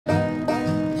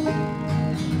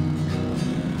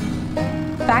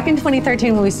Back in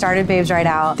 2013, when we started Babes Ride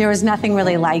Out, there was nothing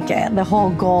really like it. The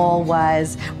whole goal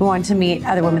was we wanted to meet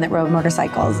other women that rode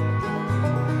motorcycles.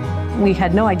 We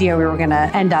had no idea we were going to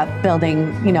end up building,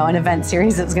 an event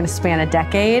series that was going to span a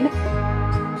decade.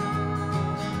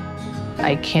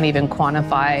 I can't even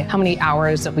quantify how many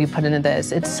hours that we put into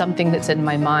this. It's something that's in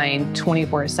my mind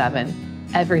 24/7,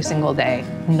 every single day,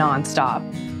 nonstop.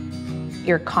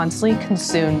 You're constantly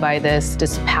consumed by this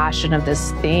passion of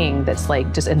this thing that's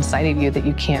like just inside of you that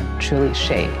you can't truly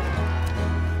shake.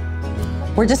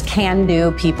 We're just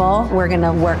can-do people. We're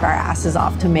gonna work our asses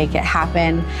off to make it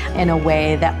happen in a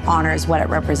way that honors what it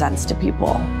represents to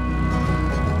people.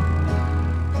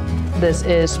 This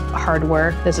is hard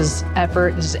work, this is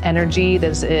effort, this is energy,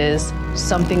 this is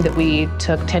something that we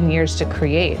took 10 years to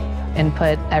create and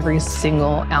put every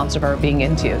single ounce of our being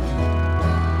into.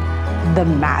 The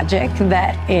magic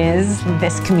that is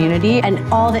this community and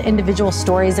all the individual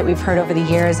stories that we've heard over the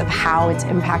years of how it's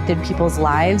impacted people's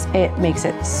lives, it makes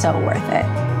it so worth it.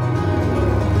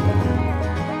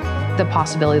 The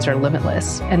possibilities are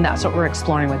limitless, and that's what we're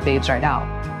exploring with Babes Ride Out.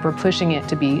 We're pushing it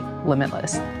to be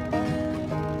limitless.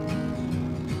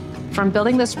 From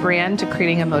building this brand to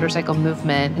creating a motorcycle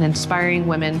movement and inspiring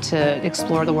women to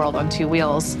explore the world on two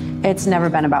wheels. It's never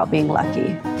been about being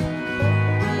lucky.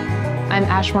 I'm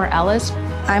Ashmore Ellis.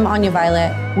 I'm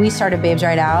Anya. We started Babes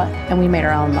Ride Out and we made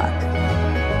our own luck.